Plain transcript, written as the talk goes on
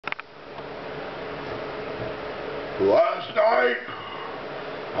Last night,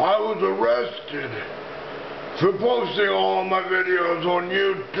 I was arrested for posting all my videos on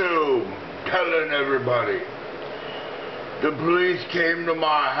YouTube, telling everybody. The police came to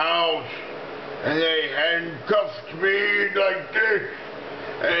my house and they handcuffed me like this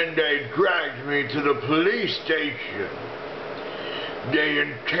and they dragged me to the police station. They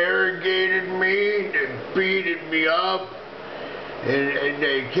interrogated me and beated me up and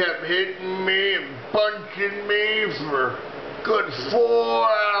they kept hitting me and punching me for a good 4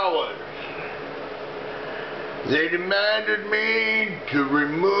 hours. They demanded me to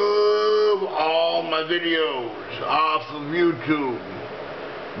remove all my videos off of YouTube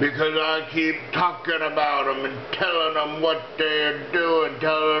because I keep talking about them and telling them what they're doing,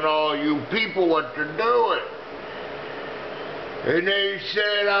 telling all you people what they're doing. And they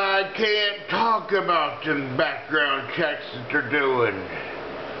said I can't talk about them background checks that they're doing.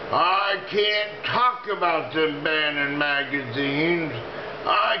 I can't talk about them banning magazines.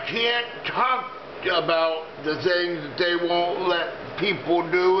 I can't talk about the things that they won't let people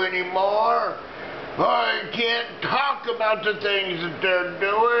do anymore. I can't talk about the things that they're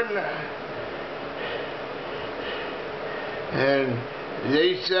doing. And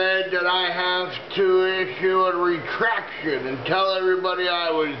they said that I have to issue a retraction and tell everybody I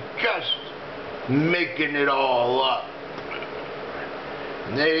was just making it all up.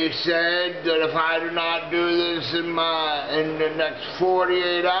 They said that if I do not do this in the next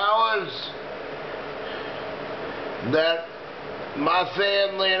 48 hours, that my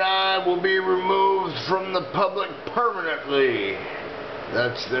family and I will be removed from the public permanently.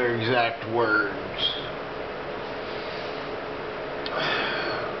 That's their exact words.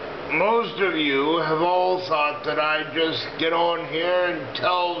 Most of you have all thought that I just get on here and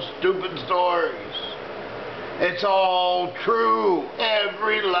tell stupid stories. It's all true,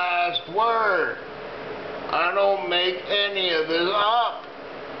 every last word. I don't make any of this up.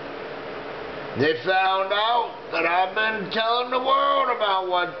 They found out that I've been telling the world about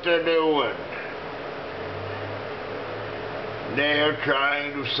what they're doing. They are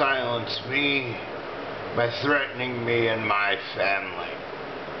trying to silence me by threatening me and my family.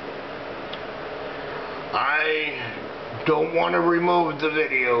 I don't want to remove the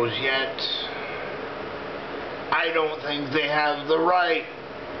videos yet. I don't think they have the right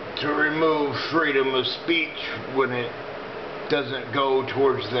to remove freedom of speech when it doesn't go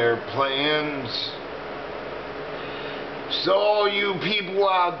towards their plans. So all you people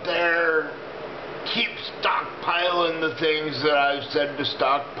out there, keep stockpiling the things that I've said to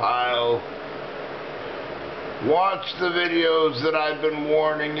stockpile. Watch the videos that I've been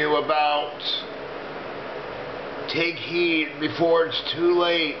warning you about. Take heed before it's too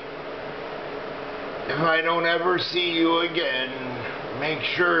late. If I don't ever see you again, make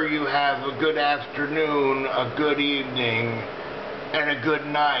sure you have a good afternoon, a good evening, and a good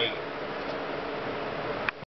night.